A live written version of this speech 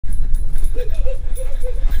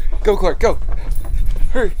Go, Clark, go.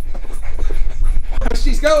 Hurry.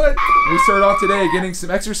 She's going. We start off today getting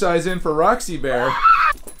some exercise in for Roxy Bear.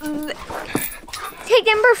 Take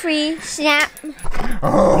number 3, snap.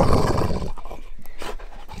 Oh.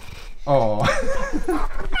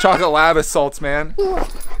 Chocolate lava salts, man.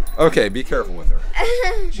 Okay, be careful with her.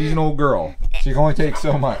 She's an old girl. She can only take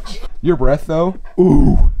so much. Your breath, though?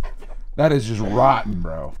 Ooh. That is just rotten,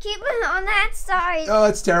 bro. Keep it on that side. Oh,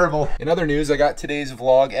 it's terrible. In other news, I got today's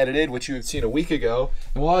vlog edited, which you had seen a week ago.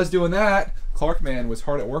 And while I was doing that, Clark Man was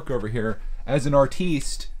hard at work over here as an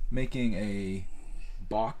artiste making a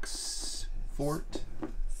box fort.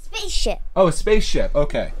 Spaceship. Oh, a spaceship.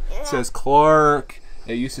 Okay. Yeah. It says Clark.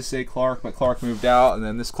 It used to say Clark, but Clark moved out, and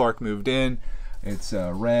then this Clark moved in. It's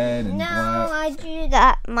red and black. No, I drew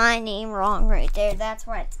that my name wrong right there. That's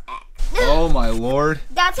why it's X. Oh my lord.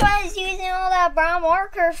 That's what I was using all that brown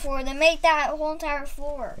marker for, to make that whole entire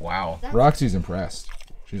floor. Wow. Roxy's impressed.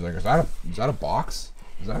 She's like, is that a box?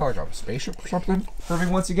 Is that like a spaceship or something? Proving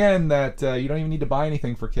once again that you don't even need to buy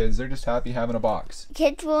anything for kids. They're just happy having a box.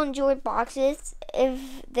 Kids will enjoy boxes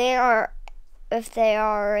if they are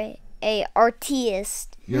a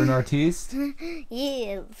artiste. You're an artiste?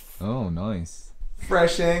 Yes. Oh, nice.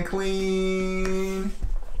 Fresh and clean.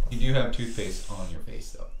 You do have toothpaste on your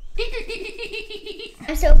face, though.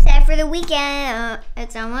 I'm so excited for the weekend.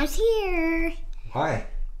 It's almost here. Why?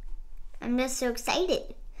 I'm just so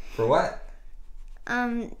excited. For what?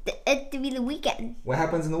 It to be the weekend. What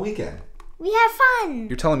happens in the weekend? We have fun.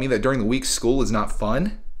 You're telling me that during the week school is not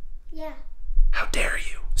fun? Yeah. How dare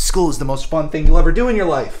you? School is the most fun thing you'll ever do in your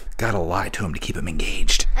life. Gotta lie to him to keep him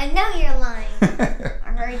engaged. I know you're lying.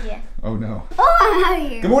 I heard you. Oh no. Oh, I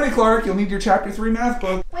heard you. Good morning, Clark. You'll need your chapter 3 math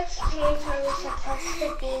book. Which page are we supposed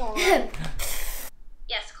to be on?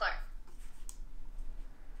 Yes, Clark.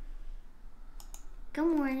 Good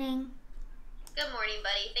morning. Good morning,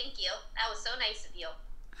 buddy. Thank you. That was so nice of you.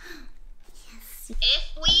 Yes.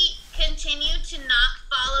 If we continue to not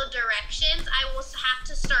follow directions, I will have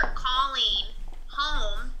to start calling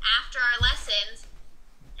home after our lessons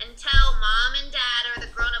and tell mom and dad or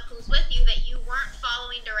the grown-up who's with you that you weren't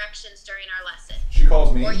following directions during our lesson. She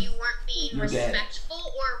calls me. Or you weren't being You're respectful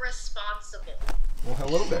or responsible. Well,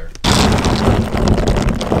 hello there.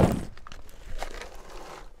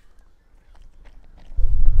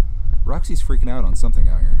 Roxy's freaking out on something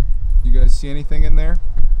out here. You guys see anything in there?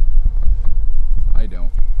 I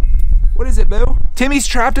don't. What is it, Boo? Timmy's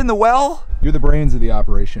trapped in the well? You're the brains of the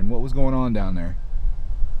operation. What was going on down there?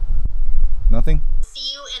 Nothing?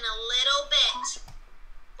 See you in a little bit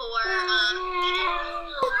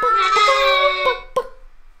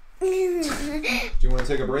Do you want to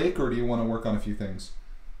take a break or do you want to work on a few things?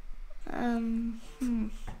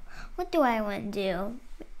 What do I want to do?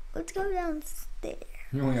 Let's go downstairs.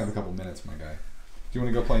 You only have a couple minutes, my guy. Do you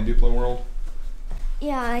want to go play in Duplo World?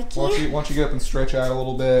 Yeah, I Why can't. don't you get up and stretch out a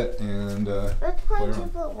little bit and Let's play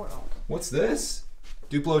around. Duplo World. What's this?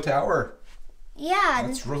 Duplo Tower. Yeah.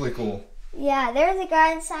 That's really cool. Yeah, there's a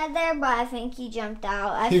guy inside there, but I think he jumped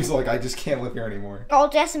out. He was like, I just can't live here anymore. I'll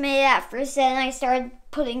just made it at first, and I started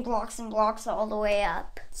putting blocks and blocks all the way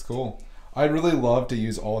up. It's cool. I'd really love to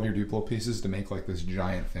use all of your Duplo pieces to make like this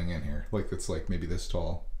giant thing in here. Like it's like maybe this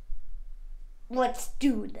tall. Let's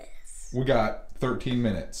do this. We got 13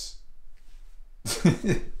 minutes.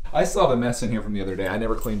 I still have a mess in here from the other day. I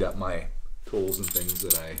never cleaned up my tools and things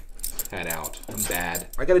that I had out. I'm bad.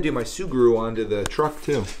 I gotta do my Sugru onto the truck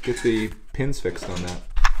too. Get the pins fixed on that.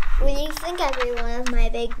 What do you think, everyone, of my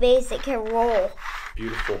big basic can roll?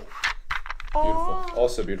 Beautiful. Beautiful.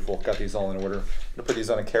 Also beautiful. Got these all in order. I'm gonna put these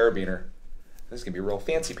on a carabiner. This is gonna be real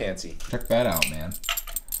fancy pantsy. Check that out, man.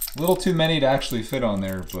 A little too many to actually fit on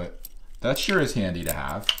there, but that sure is handy to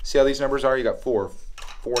have. See how these numbers are? You got 4,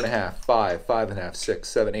 4.5, 5, 5.5, 6,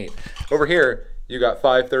 7, 8. Over here, you got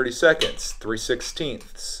 5/32,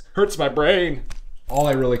 3/16. Hurts my brain. All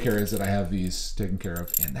I really care is that I have these taken care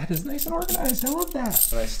of, and that is nice and organized. I love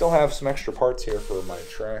that. And I still have some extra parts here for my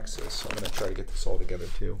Traxxas, so I'm gonna try to get this all together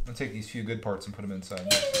too. I'm gonna take these few good parts and put them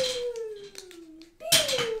inside.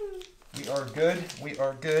 We are good. We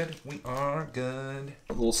are good. We are good.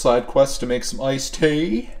 A little side quest to make some iced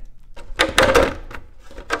tea.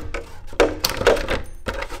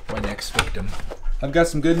 My next victim. I've got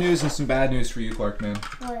some good news and some bad news for you, Clark, man.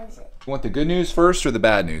 What is it? You want the good news first or the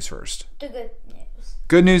bad news first? The good news.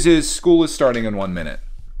 Good news is school is starting in 1 minute.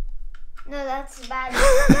 No, that's the bad news.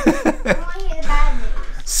 I want to hear the bad news.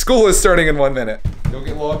 School is starting in 1 minute. Go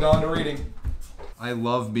get logged on to reading. I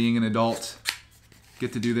love being an adult.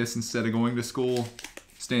 Get to do this instead of going to school.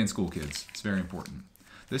 Stay in school, kids. It's very important.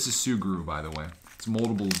 This is Sugru, by the way. It's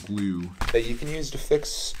moldable glue that you can use to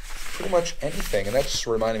fix pretty much anything. And that just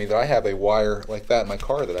reminded me that I have a wire like that in my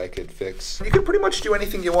car that I could fix. You can pretty much do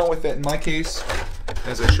anything you want with it. In my case,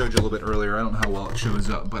 as I showed you a little bit earlier, I don't know how well it shows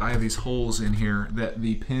up, but I have these holes in here that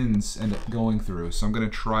the pins end up going through. So I'm gonna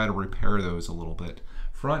try to repair those a little bit.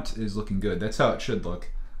 Front is looking good. That's how it should look.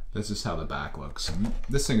 This is how the back looks. And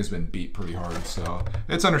this thing has been beat pretty hard, so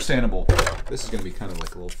it's understandable. This is gonna be kind of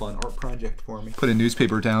like a little fun art project for me. Put a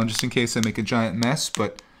newspaper down just in case I make a giant mess,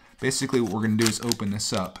 but basically what we're gonna do is open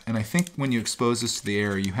this up. And I think when you expose this to the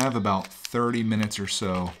air, you have about 30 minutes or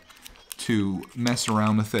so to mess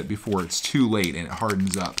around with it before it's too late and it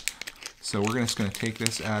hardens up. So we're just gonna take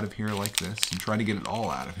this out of here like this and try to get it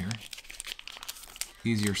all out of here.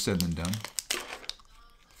 Easier said than done.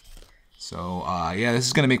 So yeah, this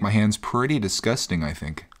is gonna make my hands pretty disgusting, I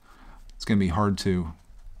think. It's gonna be hard to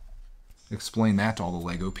explain that to all the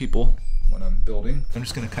Lego people when I'm building. I'm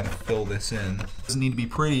just gonna kind of fill this in. It doesn't need to be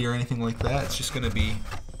pretty or anything like that. It's just gonna be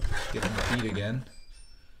getting beat again.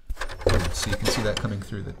 So you can see that coming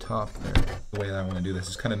through the top there. The way that I wanna do this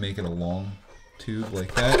is kind of make it a long tube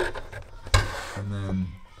like that. And then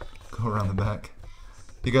go around the back.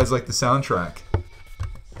 You guys like the soundtrack?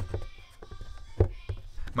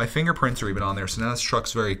 My fingerprints are even on there, so now this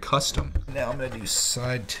truck's very custom. Now I'm gonna do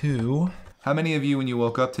side 2. How many of you, when you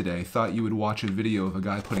woke up today, thought you would watch a video of a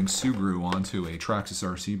guy putting Subaru onto a Traxxas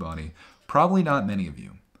RC body? Probably not many of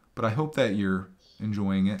you, but I hope that you're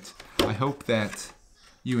enjoying it. I hope that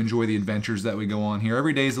you enjoy the adventures that we go on here.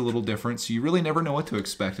 Every day is a little different, so you really never know what to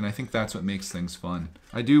expect, and I think that's what makes things fun.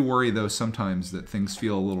 I do worry, though, sometimes that things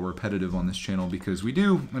feel a little repetitive on this channel because we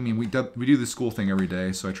do the school thing every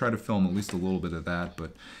day, so I try to film at least a little bit of that,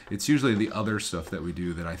 but it's usually the other stuff that we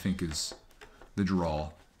do that I think is the draw,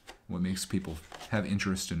 what makes people have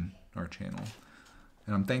interest in our channel.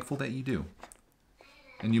 And I'm thankful that you do.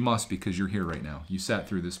 And you must, because you're here right now. You sat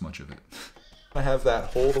through this much of it. I have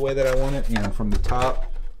that hole the way that I want it, from the top.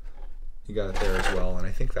 You got it there as well, and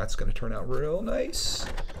I think that's gonna turn out real nice.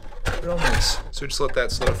 Real nice. So just let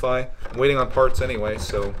that solidify. I'm waiting on parts anyway,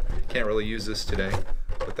 so can't really use this today,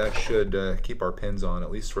 but that should keep our pins on,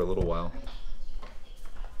 at least for a little while.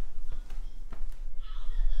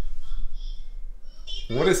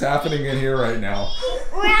 What is happening in here right now?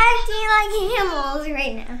 We're acting like animals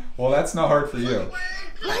right now. Well, that's not hard for you.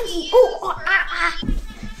 Monkey! Oh, ah.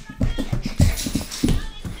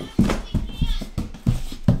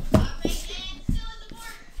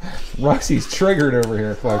 Roxy's triggered over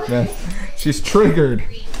here, Clark, man. She's triggered.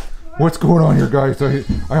 What's going on here, guys?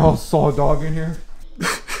 I also saw a dog in here.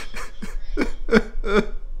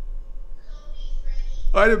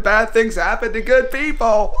 Why do bad things happen to good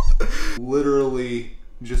people? Literally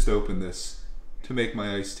just opened this to make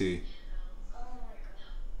my iced tea.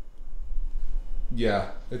 Yeah,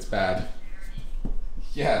 it's bad.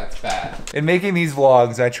 Yeah, it's bad. In making these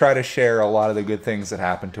vlogs, I try to share a lot of the good things that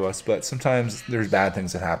happen to us, but sometimes there's bad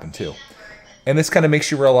things that happen too. And this kind of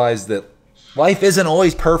makes you realize that life isn't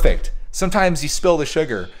always perfect. Sometimes you spill the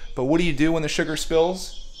sugar, but what do you do when the sugar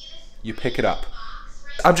spills? You pick it up.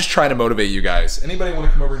 I'm just trying to motivate you guys. Anybody want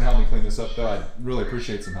to come over and help me clean this up though? I'd really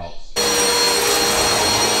appreciate some help.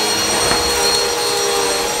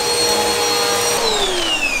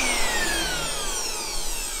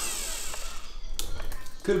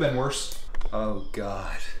 Could have been worse. Oh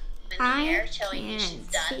God. I can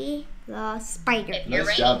see the spider. If you're Nice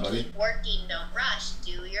ready, job, buddy. keep working, don't rush,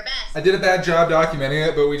 do your best. I did a bad job documenting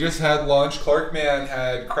it, but we just had lunch. Clark Man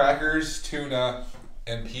had crackers, tuna,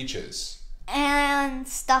 and peaches. And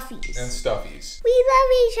stuffies. And stuffies. We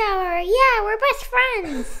love each other. Yeah, we're best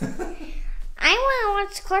friends. I want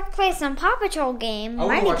to watch Clark play some Paw Patrol game. I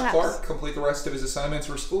want to Mighty watch Pups. Clark complete the rest of his assignments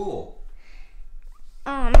for school.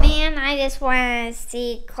 Oh man, I just want to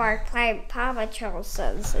see Clark play Paw Patrol,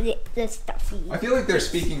 so the stuffy. I feel like they're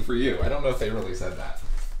speaking for you. I don't know if they really said that.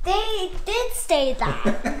 They did say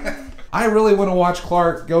that. I really want to watch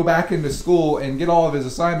Clark go back into school and get all of his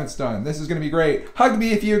assignments done. This is going to be great. Hug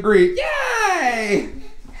me if you agree. Yay!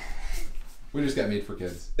 We just got made for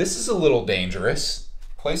kids. This is a little dangerous.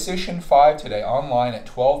 PlayStation 5 today online at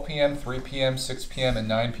 12 p.m., 3 p.m., 6 p.m., and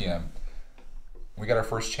 9 p.m. We got our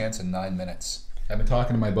first chance in 9 minutes. I've been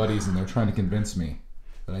talking to my buddies and they're trying to convince me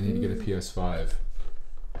that I need to get a PS5.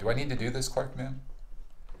 Do I need to do this, Clark Man?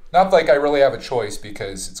 Not like I really have a choice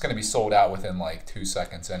because it's going to be sold out within like 2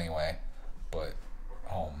 seconds anyway. But,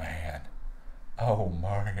 oh man. Oh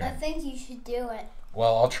man. I think you should do it.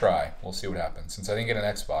 Well, I'll try. We'll see what happens. Since I didn't get an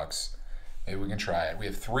Xbox, maybe we can try it. We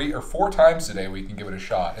have 3 or 4 times today we can give it a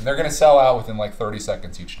shot. And they're going to sell out within like 30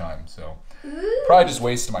 seconds each time. So, probably just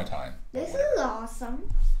wasting my time. This is awesome.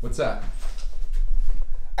 What's that?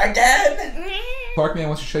 Again? Clark Man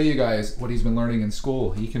wants to show you guys what he's been learning in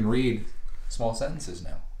school. He can read small sentences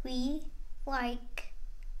now. We like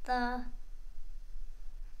the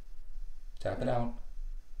Tap it out.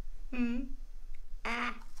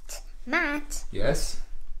 at Matt. Yes?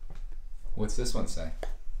 What's this one say?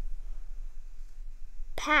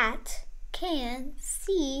 Pat can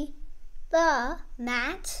see the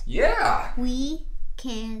mat. Yeah! We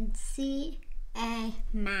can see a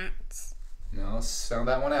mat. Now let's sound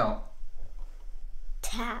that one out.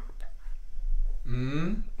 Tap.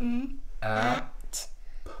 At.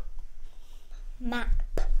 Map.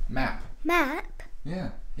 Map. Map.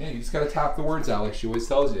 Yeah. Yeah, you just gotta tap the words out like she always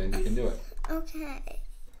tells you and you can do it. Okay.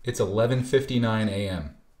 It's 11:59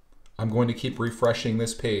 a.m. I'm going to keep refreshing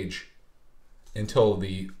this page until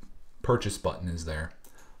the purchase button is there.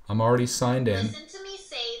 I'm already signed in. Listen to me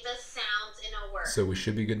say the sounds in a word. So we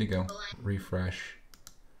should be good to go. Refresh.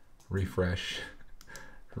 Refresh.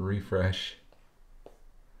 Refresh.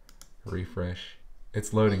 Refresh.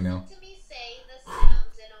 It's loading now. Listen to me say the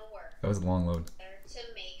sounds in a word. That was a long load. To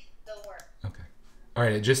make the word. Okay. All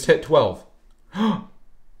right, it just hit 12.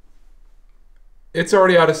 It's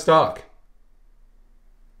already out of stock.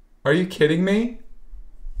 Are you kidding me?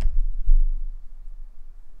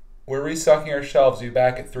 We're restocking our shelves. We'll be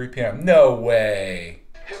back at 3 p.m. No way.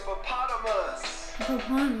 Hippopotamus.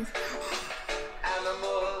 Animal.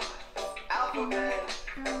 Alphabet.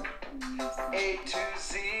 A to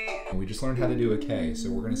Z. We just learned how to do a K, so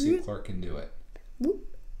we're going to see if Clark can do it.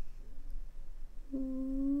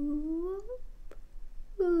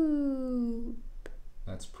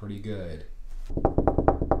 That's pretty good.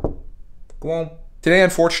 Go on. Today,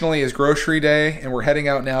 unfortunately, is grocery day, and we're heading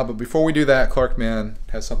out now. But before we do that, Clark Man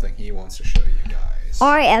has something he wants to show you guys.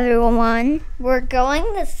 All right, everyone. We're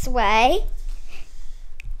going this way.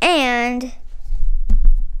 And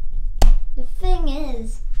the thing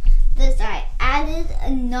is, I added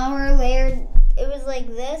another layer. It was like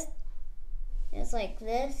this. It's like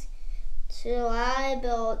this. So I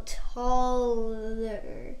built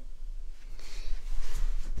taller.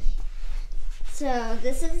 So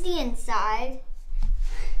this is the inside.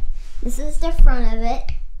 This is the front of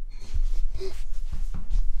it.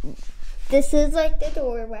 This is like the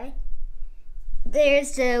doorway.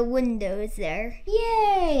 There's the windows there.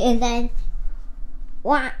 Yay! And then,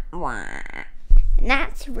 wah, wah. And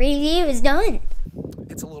that's review is done.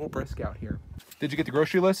 It's a little brisk out here. Did you get the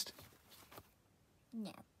grocery list? No.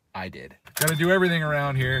 I did. Gotta do everything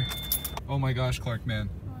around here. Oh my gosh, Clark Man.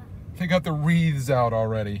 They got the wreaths out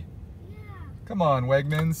already. Yeah. Come on,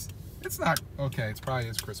 Wegmans. It's not, okay, it's probably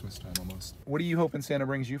is Christmas time almost. What are you hoping Santa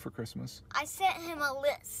brings you for Christmas? I sent him a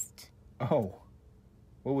list. Oh,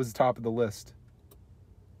 what was the top of the list?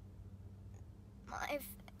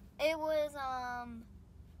 It was,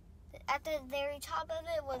 at the very top of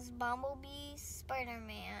it was Bumblebee,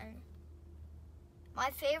 Spider-Man. My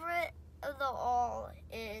favorite of the all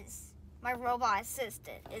is my robot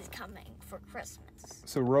assistant is coming for Christmas.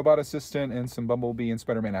 So robot assistant and some Bumblebee and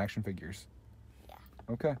Spider-Man action figures. Yeah.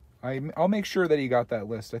 Okay. I'll make sure that he got that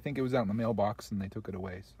list. I think it was out in the mailbox and they took it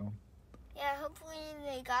away. So. Yeah, hopefully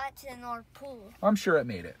they got it to the North Pole. I'm sure it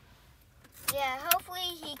made it. Yeah, hopefully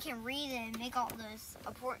he can read it and make all those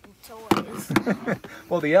important toys.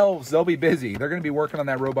 Well, the elves, they'll be busy. They're going to be working on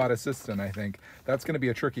that robot assistant, I think. That's going to be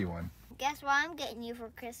a tricky one. Guess what I'm getting you for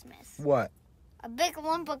Christmas? What? A big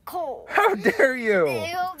lump of coal. How dare you?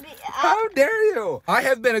 How dare you? I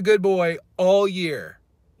have been a good boy all year.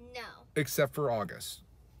 No. Except for August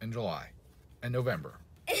and July and November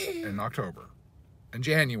and October and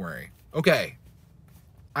January. Okay.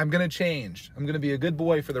 I'm going to change. I'm going to be a good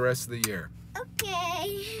boy for the rest of the year.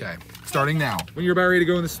 Okay. Okay. Starting now. When you're about ready to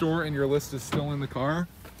go in the store and your list is still in the car,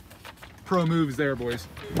 pro moves there, boys.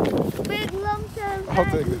 Big lumps of I'll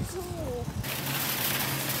take this. coal.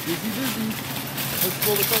 Busy. Let's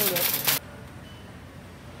pull the phone up.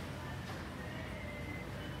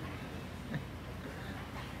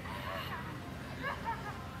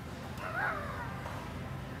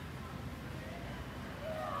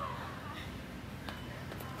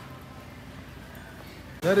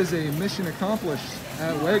 That is a mission accomplished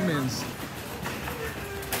at Wegmans.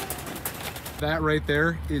 That right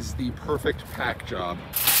there is the perfect pack job.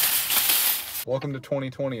 Welcome to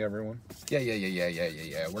 2020, everyone.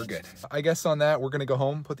 Yeah, we're good. I guess on that, we're gonna go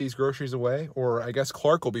home, put these groceries away, or I guess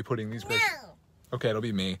Clark will be putting these groceries. No. Okay, it'll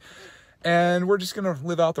be me. And we're just gonna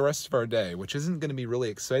live out the rest of our day, which isn't gonna be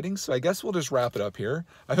really exciting, so I guess we'll just wrap it up here.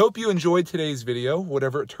 I hope you enjoyed today's video,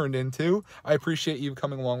 whatever it turned into. I appreciate you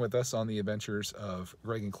coming along with us on the adventures of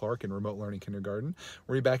Greg and Clark in Remote Learning Kindergarten.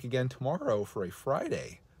 We'll be back again tomorrow for a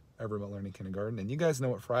Friday of Remote Learning Kindergarten, and you guys know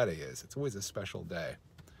what Friday is. It's always a special day.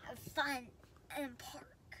 fun and park.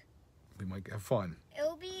 We might have fun.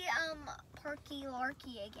 It'll be Parky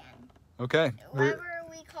Larky again. Okay. Whatever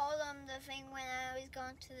we called the thing when I was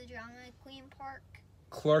going to the Drama Queen Park.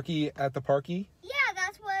 Clarky at the Parky? Yeah,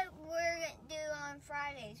 that's what we're going to do on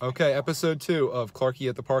Fridays. Okay, episode 2 of Clarky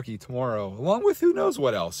at the Parky tomorrow, along with who knows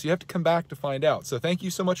what else. You have to come back to find out. So thank you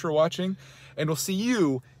so much for watching, and we'll see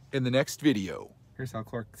you in the next video. Here's how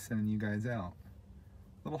Clark's sending you guys out.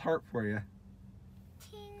 Little heart for you.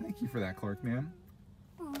 Thank you for that, Clark, man.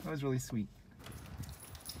 That was really sweet.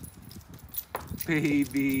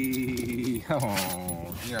 Baby.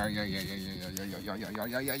 Oh, yeah.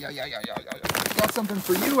 Got something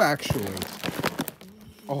for you, actually.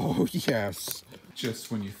 Oh, yes.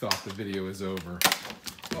 Just when you thought the video was over.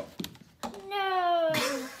 Oh. No.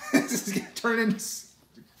 This is turning into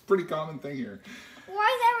a pretty common thing here.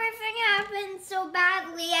 Why does everything happen so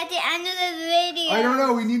badly at the end of the video? I don't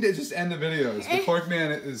know. We need to just end the videos. The Clark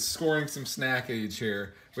man is scoring some snack age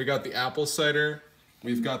here. We got the apple cider.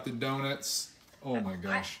 We've got the donuts. Oh my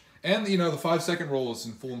gosh. And, you know, the 5-second rule is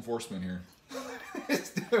in full enforcement here.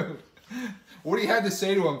 Dude. What do you have to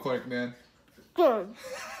say to him, Clark man? Good.